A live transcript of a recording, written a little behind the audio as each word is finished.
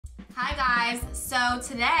Hi guys, so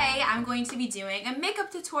today I'm going to be doing a makeup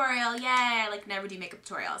tutorial. Yay, I like never do makeup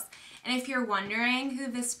tutorials. And if you're wondering who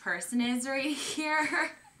this person is right here,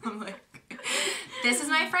 I'm like, this is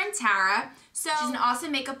my friend Tara. So she's an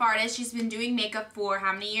awesome makeup artist. She's been doing makeup for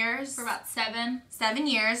how many years? For about 7. 7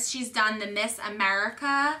 years. She's done the Miss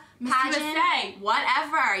America pageant. USA.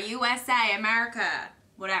 Whatever, USA, America,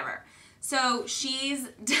 whatever. So she's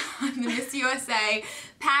done the Miss USA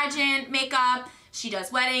pageant makeup. She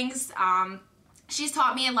does weddings. She's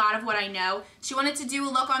taught me a lot of what I know. She wanted to do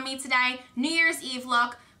a look on me today. New Year's Eve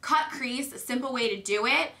look, cut crease, a simple way to do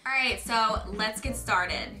it. All right, so let's get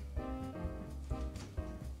started.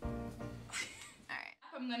 All right,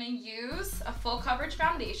 I'm gonna use a full coverage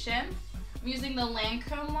foundation. I'm using the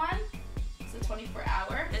Lancome one. It's a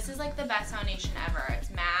 24-hour. This is like the best foundation ever. It's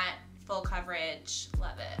matte, full coverage,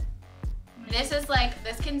 love it. This is like,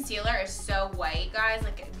 this concealer is so white, guys,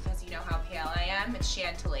 like because you know how pale I am. It's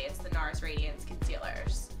Chantilly, it's the NARS Radiance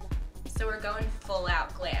concealers. So we're going full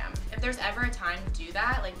out glam. If there's ever a time to do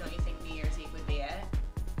that, like don't you think New Year's Eve would be it?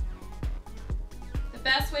 The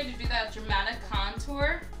best way to do that dramatic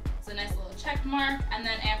contour is a nice little check mark, and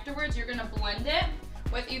then afterwards you're gonna blend it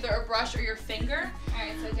with either a brush or your finger. All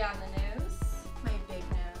right, so down the nose. My big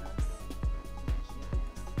nose.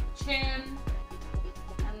 Chin.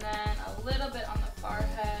 And then a little bit on the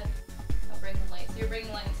forehead. I'll bring the light. So you're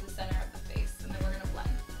bringing light into the center of the face, and then we're gonna blend.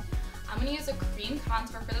 I'm gonna use a cream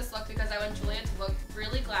contour for this look because I want Julia to look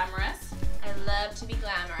really glamorous. I love to be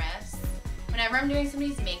glamorous. Whenever I'm doing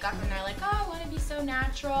somebody's makeup and they're like, oh, I want to be so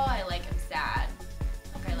natural, I like am sad.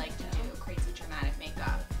 Like I like to do crazy dramatic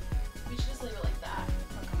makeup. We should just leave it like that.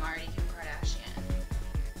 Look, I'm already Kim Kardashian.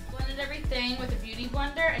 Blended everything with a beauty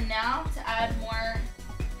blender, and now to add more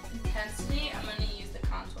intensity, I'm gonna use the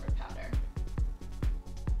contour powder.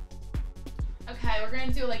 Okay, we're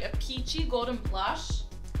gonna do like a peachy golden blush.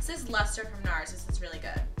 This is Luster from NARS. This is really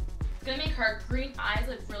good. It's gonna make her green eyes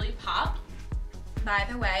like really pop. By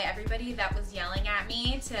the way, everybody that was yelling at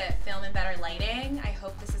me to film in better lighting, I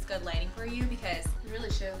hope this is good lighting for you because You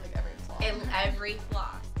really shows like every flaw. every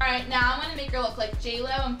flaw. Alright, now I'm gonna make her look like J-Lo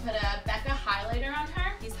and put a Becca highlighter on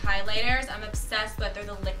her. These highlighters I'm obsessed with. They're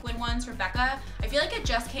the liquid ones from Becca. I feel like it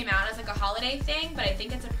just came out as like a holiday thing, but I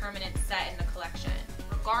think it's a permanent set in the collection.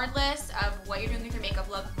 Regardless of what you're doing with your makeup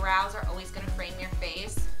look, brows are always gonna frame your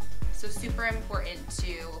face. So super important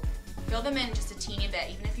to fill them in just a teeny bit,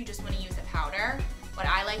 even if you just wanna use a powder. What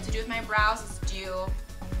I like to do with my brows is do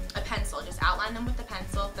a pencil. Just outline them with the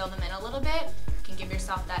pencil, fill them in a little bit. You can give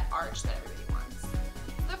yourself that arch that everybody wants.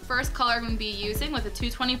 The first color I'm going to be using with a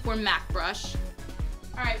 224 MAC brush.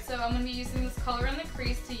 Alright, so I'm going to be using this color in the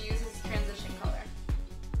crease to use as transition color.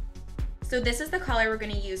 So this is the color we're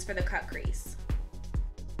going to use for the cut crease.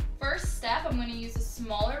 First step, I'm going to use a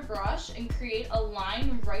smaller brush and create a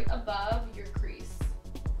line right above your crease.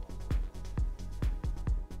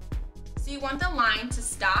 So you want the line to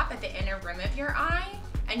stop at the inner rim of your eye,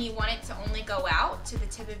 and you want it to only go out to the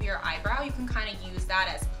tip of your eyebrow. You can kind of use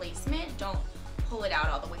that as placement. Don't pull it out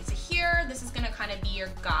all the way to here. This is going to kind of be your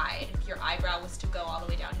guide. If your eyebrow was to go all the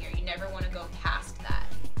way down here, you never want to go past that.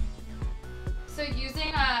 So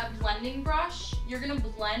using a blending brush, you're going to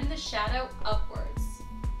blend the shadow upwards.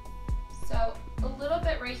 So a little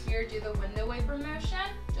bit right here, do the window wiper motion,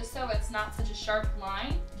 just so it's not such a sharp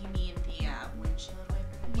line. You mean the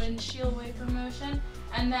windshield wiper motion.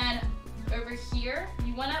 And then over here,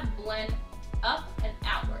 you want to blend up and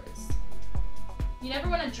outwards. You never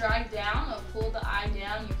want to drag down or pull the eye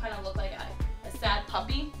down. You kind of look like a sad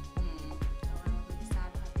puppy.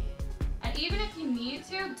 Sad puppy. And even if you need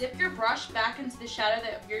to, dip your brush back into the shadow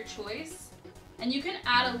of your choice. And you can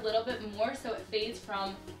add a little bit more so it fades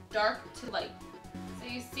from dark to light. So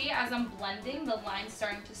you see as I'm blending, the line's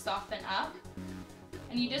starting to soften up.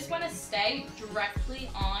 And you just want to stay directly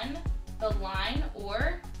on the line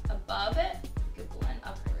or above it. You can blend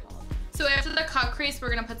upwards. So after the cut crease, we're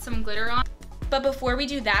going to put some glitter on. But before we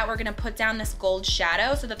do that, we're going to put down this gold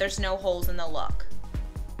shadow so that there's no holes in the look.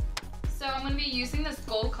 So I'm going to be using this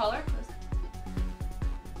gold color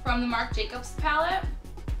from the Marc Jacobs palette.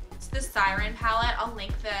 It's the Siren palette. I'll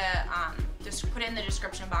link the, just put it in the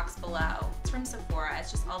description box below. It's from Sephora.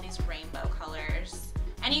 It's just all these rainbow colors.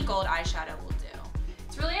 Any gold eyeshadow will do.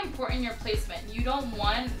 It's really important in your placement. You don't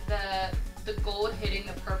want the gold hitting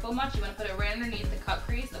the purple much. You want to put it right underneath the cut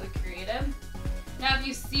crease that we created. Now if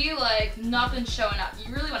you see like nothing showing up,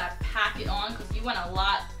 you really want to pack it on because you want a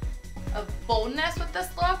lot of boldness with this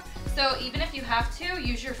look. So even if you have to,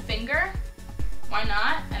 use your finger, why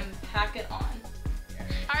not, and pack it on.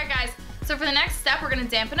 Alright guys, so for the next step, we're going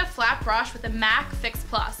to dampen a flat brush with a MAC Fix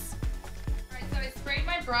Plus. Alright, so I sprayed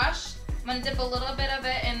my brush. I'm going to dip a little bit of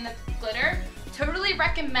it in the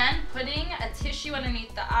recommend putting a tissue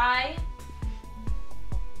underneath the eye.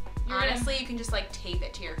 Honestly, you can just like tape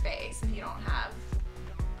it to your face if you don't have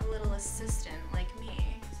a little assistant like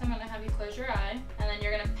me. So I'm gonna have you close your eye, and then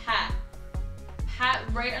you're gonna pat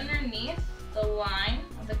right underneath the line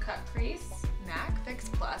of the cut crease. MAC Fix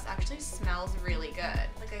Plus actually smells really good.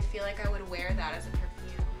 Like I feel like I would wear that as a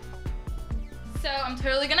perfume. So I'm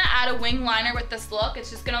totally gonna add a wing liner with this look. It's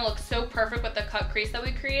just gonna look so perfect with the cut crease that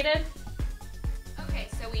we created. Okay,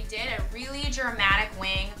 so we did a really dramatic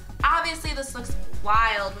wing. Obviously this looks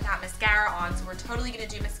wild without mascara on, so we're totally gonna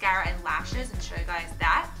do mascara and lashes and show you guys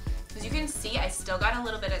that. As you can see, I still got a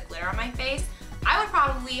little bit of glitter on my face. I would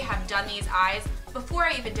probably have done these eyes before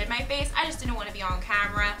I even did my face. I just didn't want to be on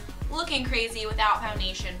camera looking crazy without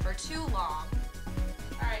foundation for too long.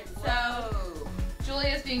 Alright, so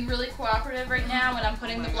Julia's being really cooperative right now when I'm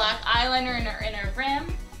putting the black eyeliner in her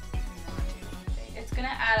rim. It's gonna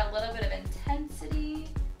add a little bit of intensity.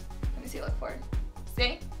 Let me see, look forward.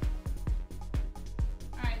 See?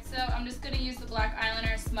 Alright, so I'm just gonna use the black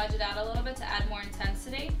eyeliner and smudge it out a little bit to add more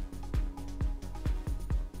intensity.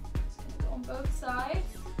 Just gonna go on both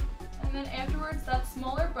sides. And then afterwards, that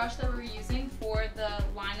smaller brush that we're using for the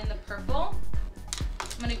line in the purple,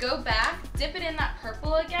 I'm gonna go back, dip it in that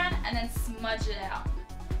purple again, and then smudge it out.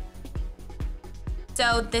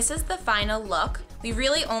 So this is the final look. We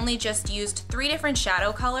really only just used 3 different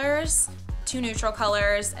shadow colors, 2 neutral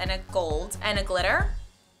colors, and a gold, and a glitter.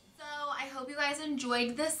 So I hope you guys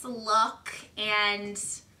enjoyed this look and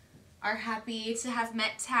are happy to have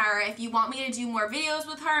met Tara. If you want me to do more videos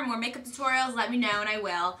with her and more makeup tutorials, let me know and I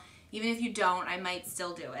will. Even if you don't, I might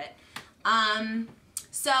still do it.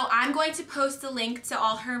 So I'm going to post a link to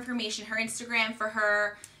all her information, her Instagram for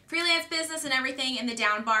her freelance business and everything in the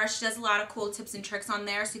down bar. She does a lot of cool tips and tricks on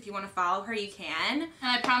there, so if you want to follow her, you can. And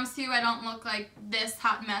I promise you I don't look like this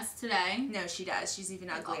hot mess today. No, she does. She's even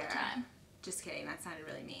uglier. All the time. Just kidding. That sounded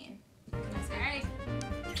really mean. Alright.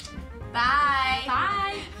 Bye.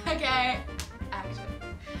 Bye. Okay. Action.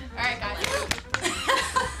 Alright, guys.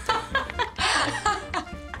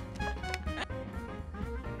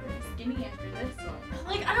 Skinny after this one.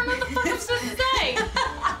 Like, I don't know what the fuck I'm supposed to say.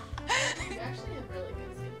 You actually have really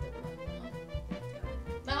good skin.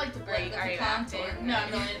 Not like the break. Are you acting? No,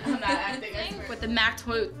 I'm not acting. I swear. With the MAC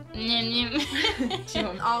tote.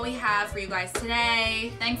 All we have for you guys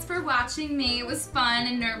today. Thanks for watching me. It was fun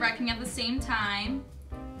and nerve-wracking at the same time.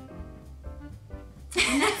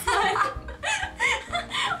 Next one.